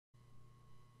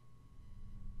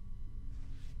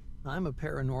I'm a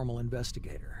paranormal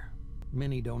investigator.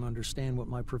 Many don't understand what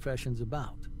my profession's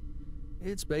about.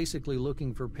 It's basically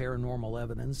looking for paranormal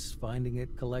evidence, finding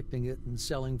it, collecting it, and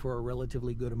selling for a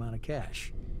relatively good amount of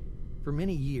cash. For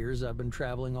many years, I've been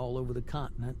traveling all over the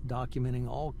continent, documenting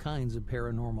all kinds of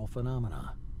paranormal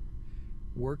phenomena.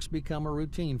 Work's become a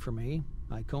routine for me.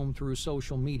 I comb through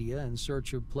social media in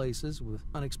search of places with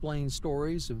unexplained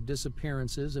stories of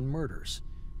disappearances and murders.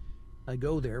 I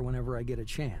go there whenever I get a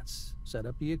chance, set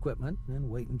up the equipment, and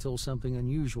wait until something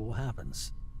unusual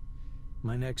happens.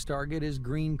 My next target is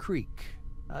Green Creek.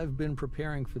 I've been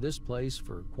preparing for this place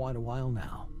for quite a while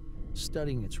now,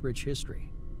 studying its rich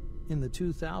history. In the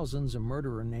 2000s, a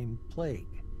murderer named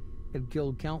Plague had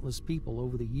killed countless people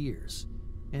over the years,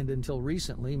 and until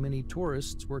recently, many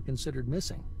tourists were considered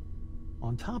missing.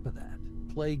 On top of that,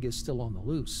 Plague is still on the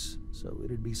loose, so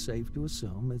it'd be safe to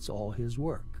assume it's all his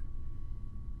work.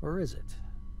 Or is it?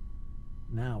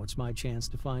 Now it's my chance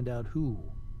to find out who,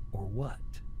 or what,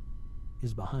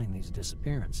 is behind these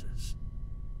disappearances.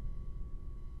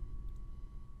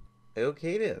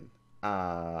 Okay then.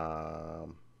 I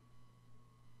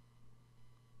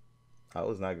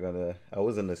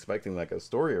wasn't expecting like a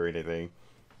story or anything.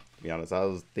 To be honest, I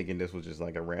was thinking this was just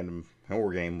like a random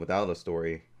horror game without a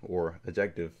story or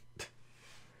objective.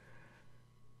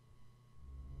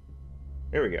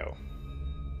 Here we go.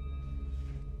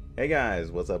 Hey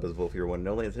guys, what's up? It's Volf here, one and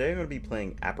only, and today I'm going to be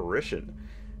playing Apparition.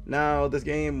 Now, this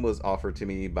game was offered to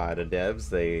me by the devs.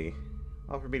 They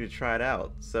offered me to try it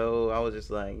out, so I was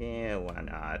just like, yeah, why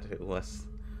not?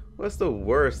 What's the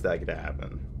worst that could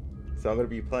happen? So I'm going to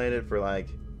be playing it for like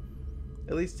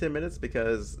at least 10 minutes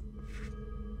because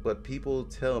what people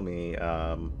tell me,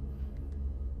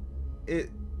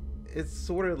 it's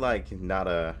sort of like not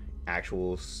a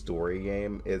actual story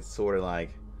game. It's sort of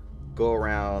like go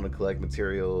around and collect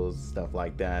materials, stuff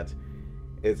like that.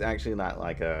 It's actually not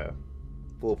like a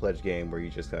full-fledged game where you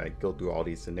just like go through all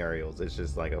these scenarios. It's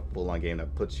just like a full-on game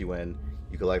that puts you in,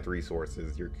 you collect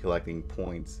resources, you're collecting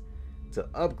points to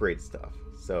upgrade stuff.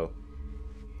 So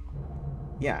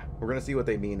yeah, we're gonna see what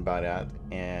they mean by that,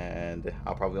 and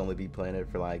I'll probably only be playing it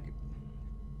for like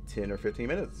 10 or 15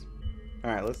 minutes.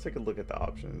 All right, let's take a look at the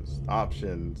options.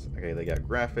 Okay, they got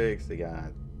graphics, they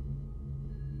got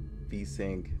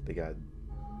VSync, they got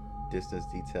distance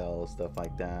detail, stuff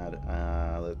like that.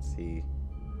 Let's see.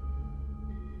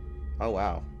 Oh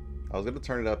wow, I was gonna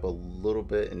turn it up a little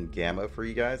bit in gamma for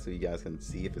you guys so you guys can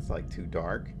see if it's like too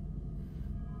dark,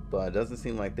 but it doesn't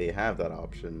seem like they have that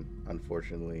option,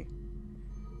 unfortunately.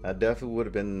 That definitely would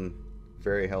have been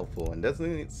very helpful, and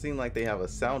doesn't seem like they have a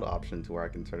sound option to where I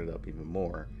can turn it up even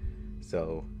more.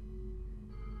 So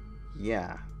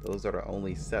yeah, those are the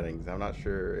only settings. I'm not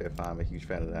sure if I'm a huge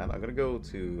fan of that. I'm gonna go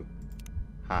to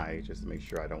high just to make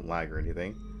sure I don't lag or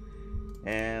anything,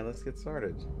 and let's get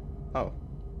started. Oh,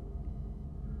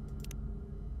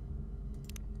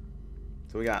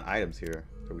 so we got items here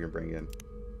that we can bring in.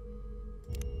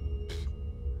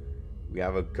 We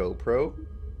have a GoPro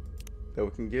that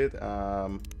we can get.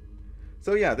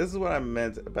 So yeah, this is what I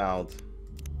meant about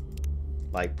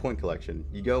like point collection.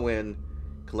 You go in,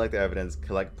 collect evidence,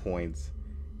 collect points,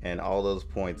 and all those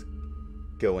points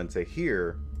go into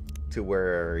here to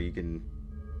where you can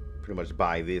pretty much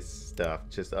buy this stuff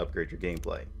just to upgrade your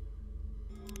gameplay.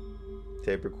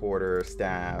 Tape recorder,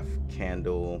 staff,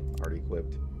 candle, already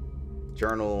equipped,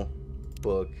 journal,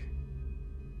 book.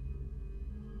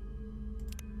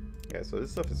 Yeah, so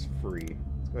this stuff is free.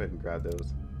 Let's go ahead and grab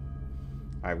those.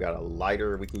 I've got a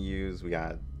lighter we can use. We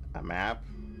got a map.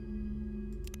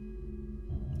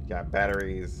 We got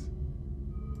batteries.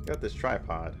 We got this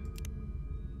tripod.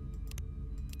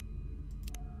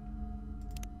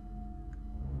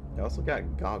 I also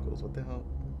got goggles. What the hell?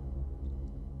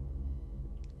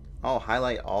 I'll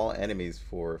highlight all enemies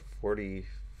for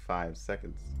 45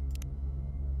 seconds.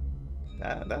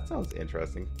 That sounds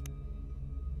interesting.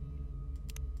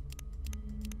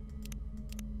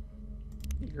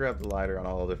 You can grab the lighter on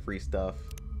all the free stuff.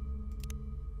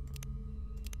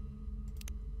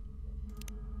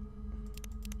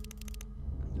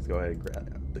 Just go ahead and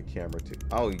grab the camera too.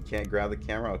 Oh, you can't grab the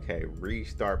camera? Okay,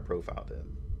 restart profile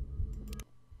then.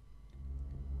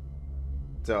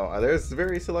 So there's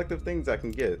very selective things I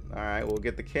can get. Alright, we'll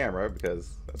get the camera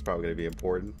because that's probably going to be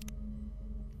important.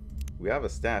 We have a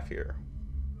staff here.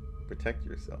 Protect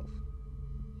yourself.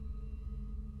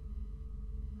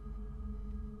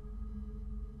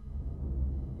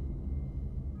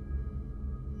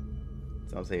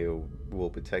 Some say it will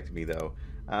protect me though.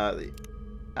 I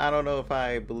don't know if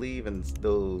I believe in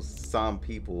those some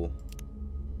people.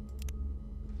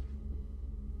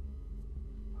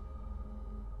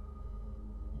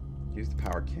 Use the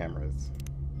power cameras.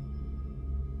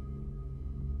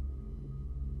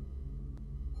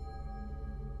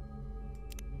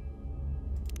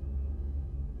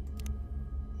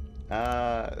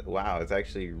 wow, it's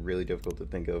actually really difficult to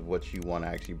think of what you want to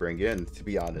actually bring in, to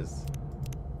be honest.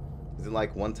 Is it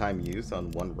like one-time use on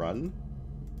one run?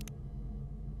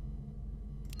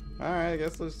 Alright, I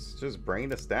guess let's just bring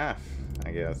the staff,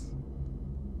 I guess.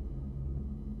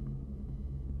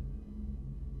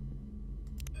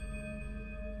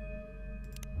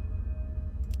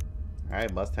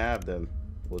 Alright, must have them.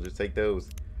 We'll just take those.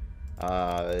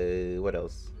 What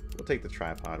else? We'll take the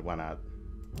tripod, why not?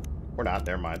 Or not,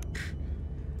 never mind.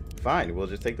 Fine, we'll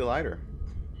just take the lighter.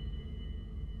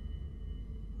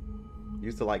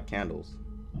 Used to light candles.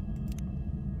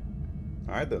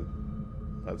 Alright then.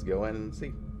 Let's go in and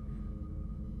see.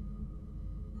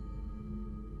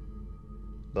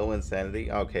 Low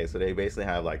insanity? Okay, so they basically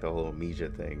have like the whole amnesia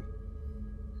thing.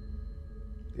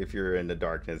 If you're in the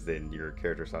darkness, then your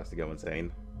character starts to go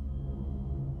insane.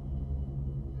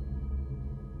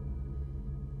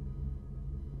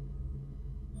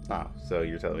 Ah, so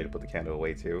you're telling me to put the candle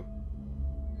away too?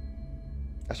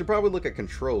 I should probably look at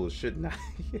controls, shouldn't I?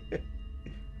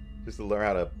 Just to learn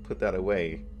how to put that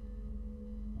away.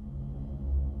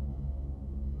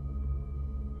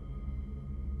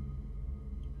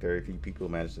 Very few people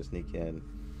managed to sneak in.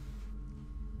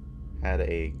 Had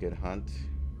a good hunt.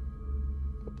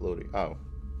 Uploading. Oh.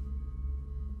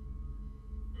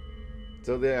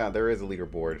 So yeah, there is a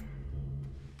leaderboard.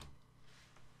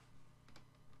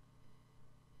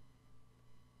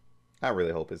 I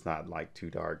really hope it's not like too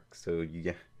dark, so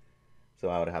so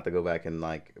I would have to go back and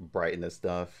like brighten the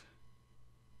stuff.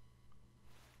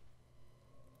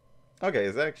 Okay,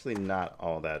 it's actually not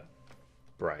all that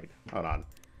bright. Hold on.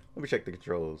 Let me check the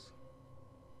controls.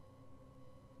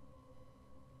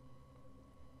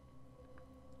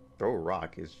 Throw a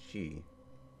rock is G.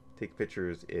 Take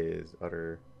pictures is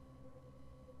other.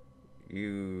 I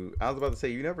was about to say,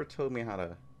 you never told me how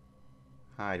to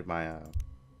hide my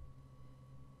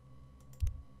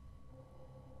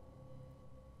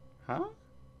Huh?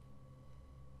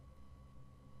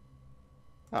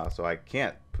 Oh, so I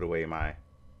can't put away my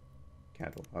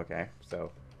candle. Okay, so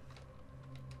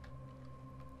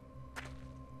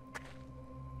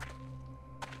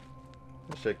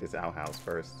let's check this outhouse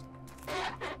first.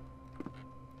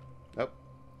 Oh,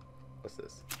 what's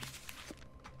this?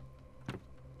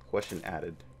 Question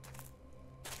added.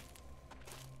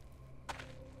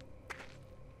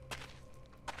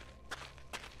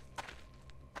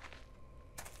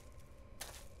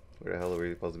 Where the hell are we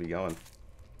supposed to be going?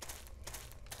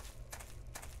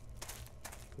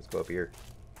 Let's go up here.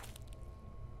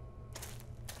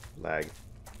 Lag.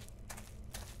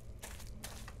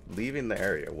 Leaving the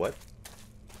area. What?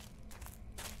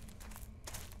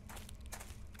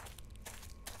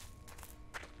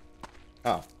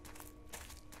 Oh.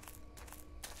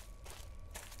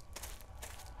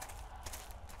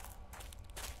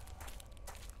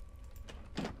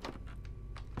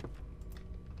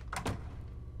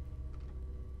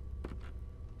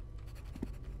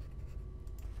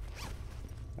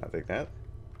 I'll take that.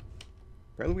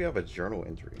 Apparently we have a journal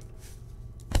entry.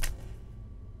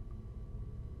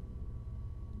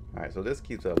 Alright, so this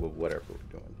keeps up with whatever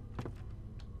we're doing.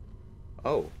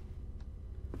 Oh.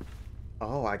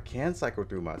 Oh, I can cycle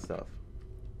through my stuff.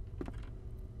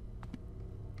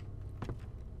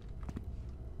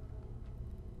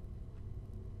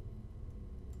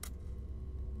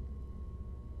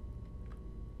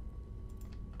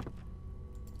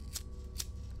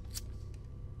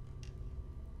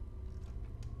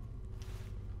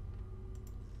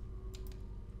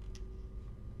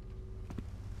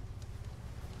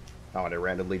 Oh, and it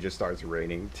randomly just starts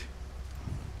raining.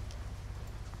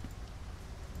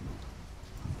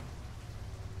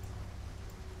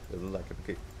 Doesn't look like I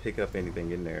could pick up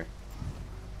anything in there.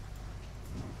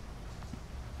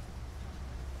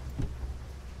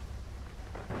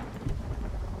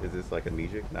 Is this like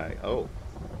amnesia? Night? Oh,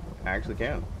 I actually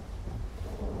can.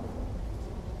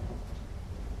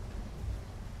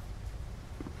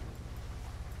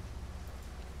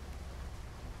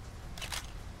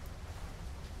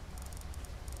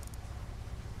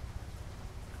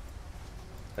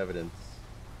 Evidence.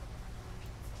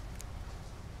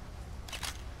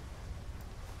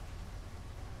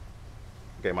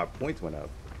 Okay, my points went up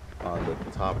on the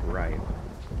top right.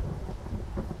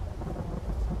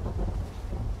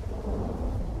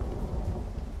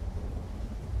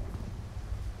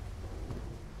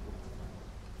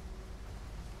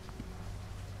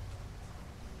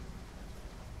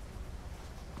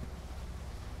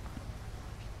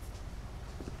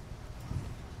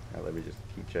 Now let me just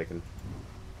keep checking.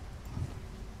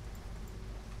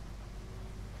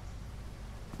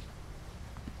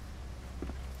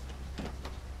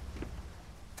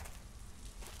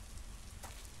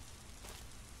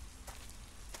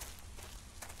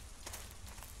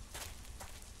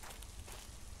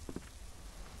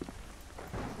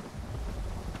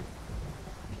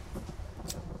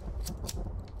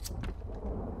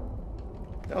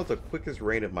 was the quickest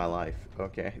raid of my life.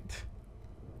 Okay.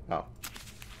 Oh.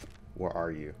 Where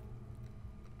are you?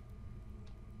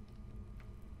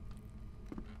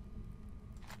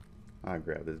 I'll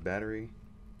grab this battery.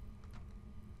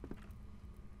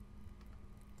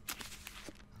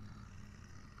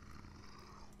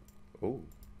 Oh,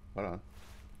 hold on.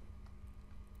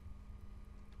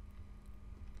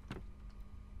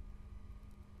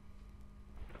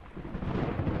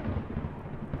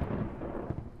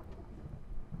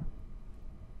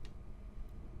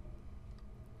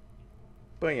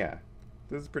 But yeah,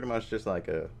 this is pretty much just like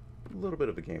a little bit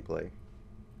of a gameplay.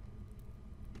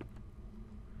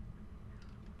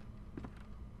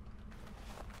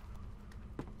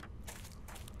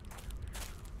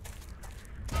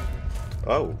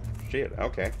 Oh, shit,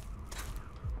 okay.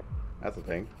 That's a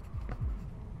thing.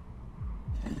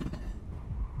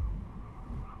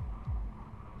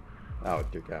 Oh,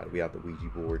 dear God, we have the Ouija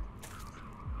board.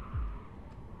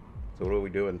 So what are we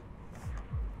doing?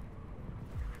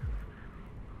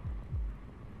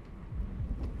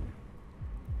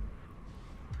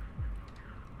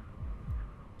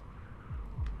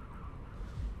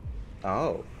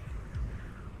 Oh.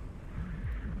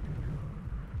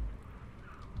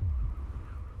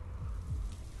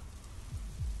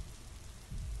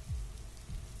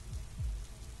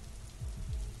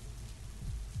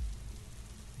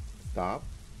 Stop.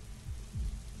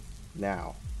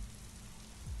 Now.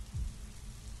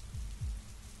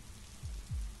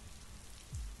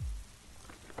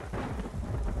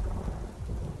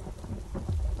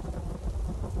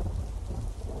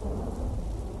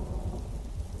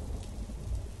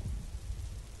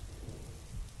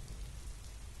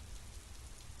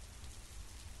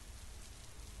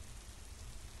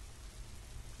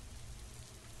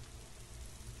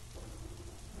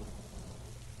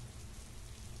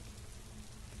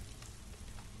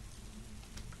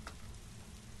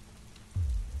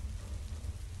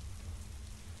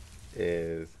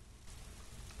 Is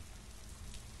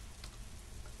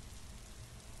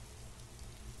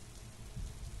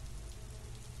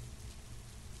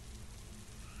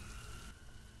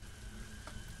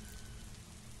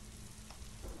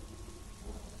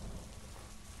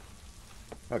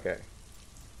okay.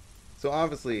 So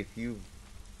obviously, if you've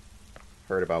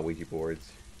heard about Ouija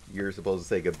boards, you're supposed to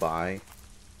say goodbye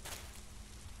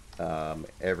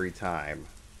every time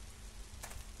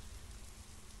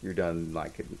you're done,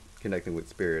 like, connecting with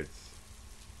spirits.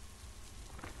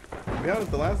 To be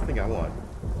honest, the last thing I want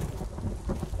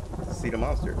is to see the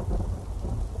monster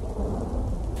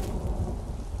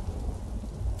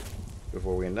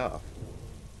before we end off.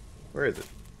 Where is it?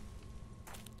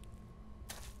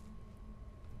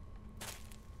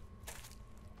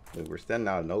 We're standing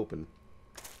out in the open.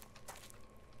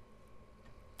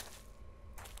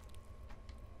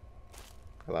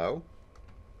 Hello?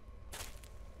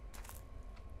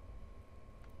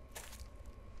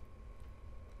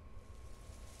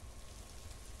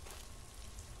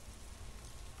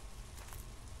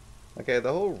 Okay,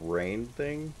 the whole rain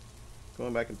thing,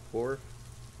 going back and forth,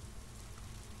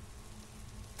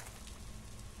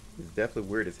 is definitely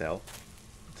weird as hell.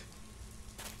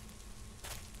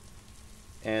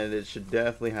 And it should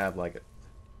definitely have like a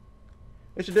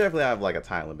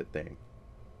time limit thing.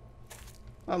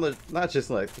 Not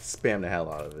just like spam the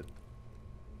hell out of it.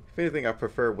 If anything, I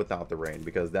prefer without the rain,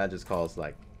 because that just caused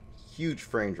like huge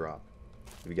frame drop.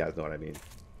 If you guys know what I mean.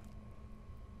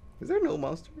 Is there no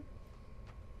monster?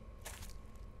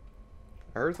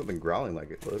 I heard something growling like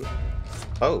it.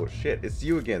 Oh shit, it's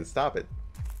you again, stop it.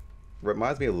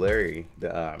 Reminds me of Larry, the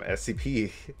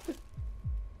SCP.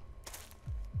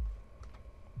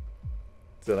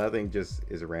 So that thing just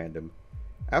is random.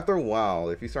 After a while,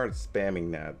 if you start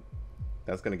spamming that,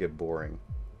 that's gonna get boring.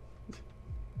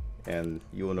 And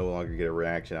you will no longer get a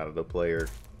reaction out of the player.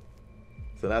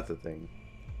 So that's the thing.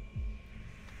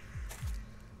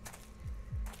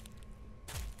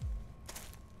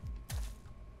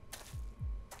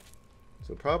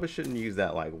 So probably shouldn't use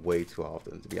that like way too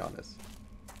often, to be honest.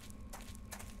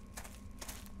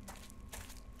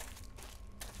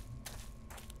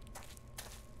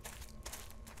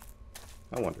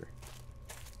 I wonder.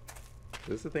 Is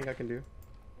this the thing I can do?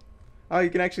 Oh, you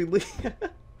can actually leave.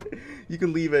 You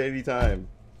can leave at any time.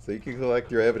 So you can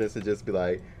collect your evidence and just be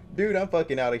like, dude, I'm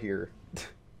fucking out of here.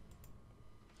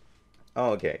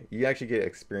 Oh, okay. You actually get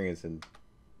experience in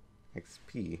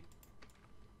XP.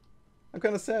 I'm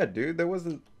kind of sad, dude. There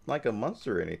wasn't like a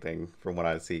monster or anything from what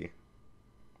I see.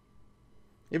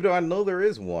 Even though I know there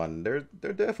is one. There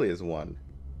definitely is one.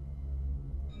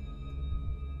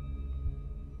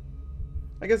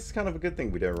 I guess it's kind of a good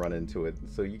thing we didn't run into it,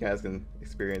 so you guys can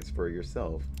experience for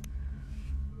yourself.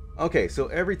 Okay, so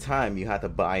every time you have to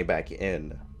buy back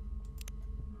in,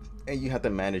 and you have to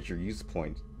manage your use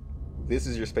points. This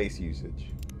is your space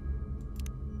usage.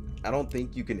 I don't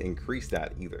think you can increase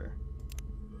that either.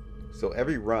 So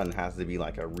every run has to be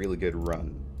like a really good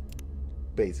run,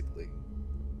 basically.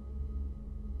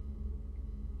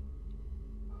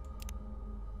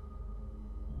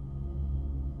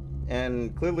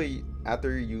 And clearly,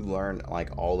 after you learn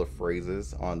like all the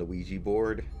phrases on the Ouija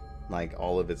board, like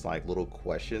all of its like little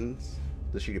questions,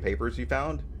 the sheet of papers you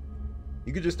found,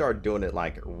 you could just start doing it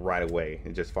like right away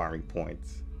and just farming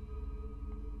points.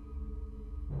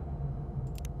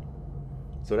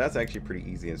 So that's actually pretty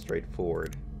easy and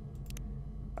straightforward.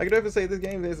 I could definitely say this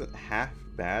game isn't half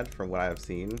bad from what I've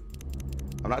seen.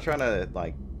 I'm not trying to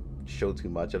like show too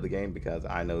much of the game because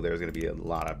I know there's going to be a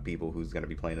lot of people who's going to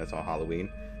be playing this on Halloween,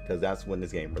 because that's when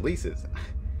this game releases.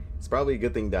 It's probably a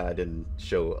good thing that I didn't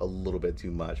show a little bit too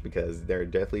much, because there are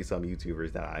definitely some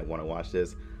YouTubers that I want to watch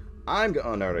this. I'm,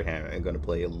 on the other hand, I'm going to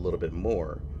play a little bit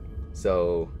more.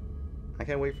 So I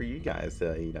can't wait for you guys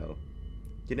to, you know,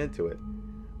 get into it.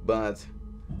 But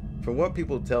from what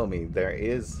people tell me, there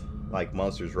is like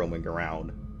monsters roaming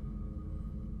around,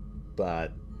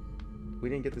 but we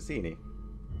didn't get to see any.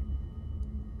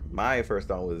 My first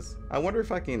thought was, I wonder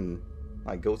if I can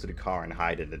like go to the car and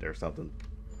hide in it or something.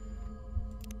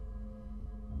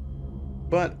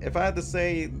 But if I had to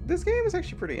say, this game is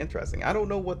actually pretty interesting. I don't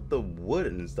know what the wood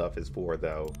and stuff is for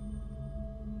though.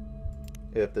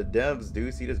 If the devs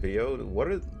do see this video, what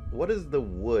is the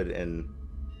wood and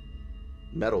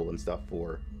metal and stuff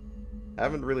for? I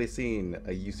haven't really seen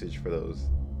a usage for those.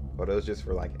 Are those just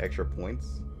for like extra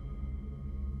points?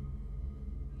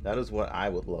 That is what I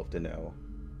would love to know.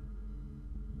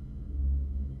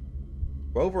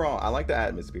 But overall, I like the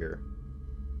atmosphere.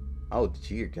 Oh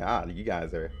dear God, you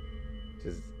guys are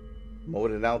just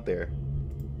mowing it out there.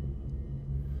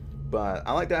 But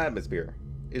I like the atmosphere.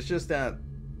 It's just that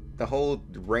the whole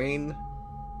rain,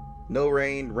 no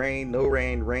rain, rain, no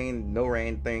rain, rain, no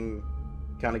rain thing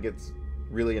kind of gets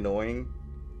really annoying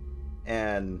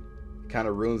and kind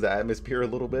of ruins the atmosphere a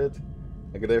little bit.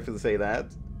 I could definitely say that.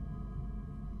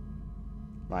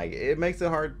 Like, it makes it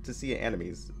hard to see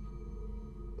enemies.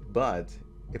 But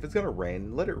if it's gonna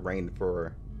rain, let it rain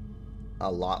for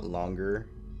a lot longer.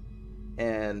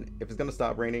 And if it's gonna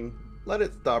stop raining, let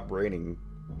it stop raining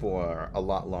for a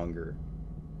lot longer.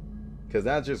 Because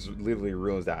that just literally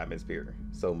ruins the atmosphere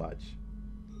so much.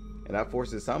 And that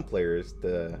forces some players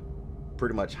to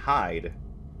pretty much hide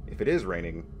if it is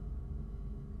raining,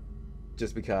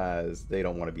 just because they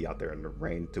don't want to be out there in the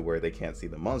rain to where they can't see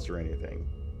the monster or anything.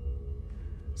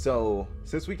 So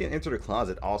since we can enter the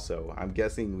closet also, I'm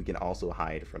guessing we can also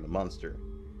hide from the monster.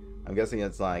 I'm guessing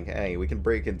it's like, hey, we can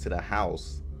break into the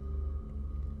house,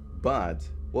 but,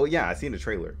 well, yeah, I seen the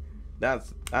trailer.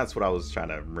 That's what I was trying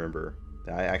to remember.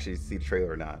 Did I actually see the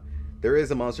trailer or not? There is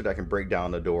a monster that can break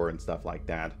down the door and stuff like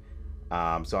that.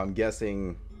 So I'm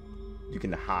guessing you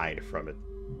can hide from it.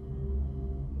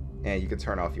 And you can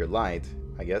turn off your light,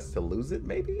 I guess, to lose it,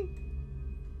 maybe?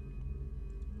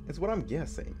 It's what I'm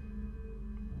guessing.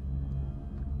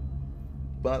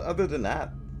 But other than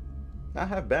that, not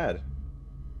half bad.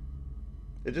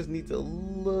 It just needs a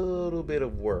little bit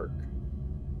of work.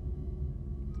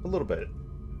 A little bit.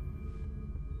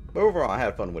 But overall, I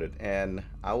had fun with it, and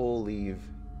I will leave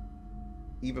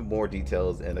even more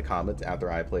details in the comments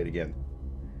after I play it again.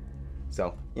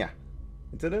 So, yeah.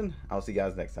 Until then, I'll see you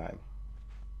guys next time.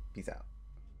 Peace out.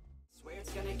 Swear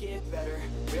it's gonna get better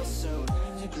real soon.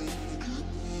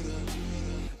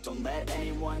 Don't let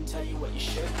anyone tell you what you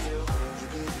should do.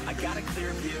 I got a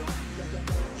clear view.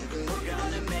 We're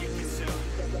gonna make it soon.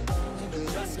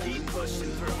 Just keep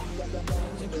pushing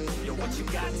through. You're what you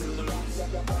got to lose.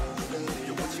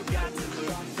 You're what you got to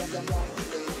lose.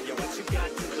 You're what you got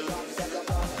to lose.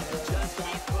 Just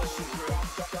keep pushing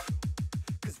through.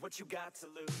 'Cause what you got to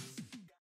lose.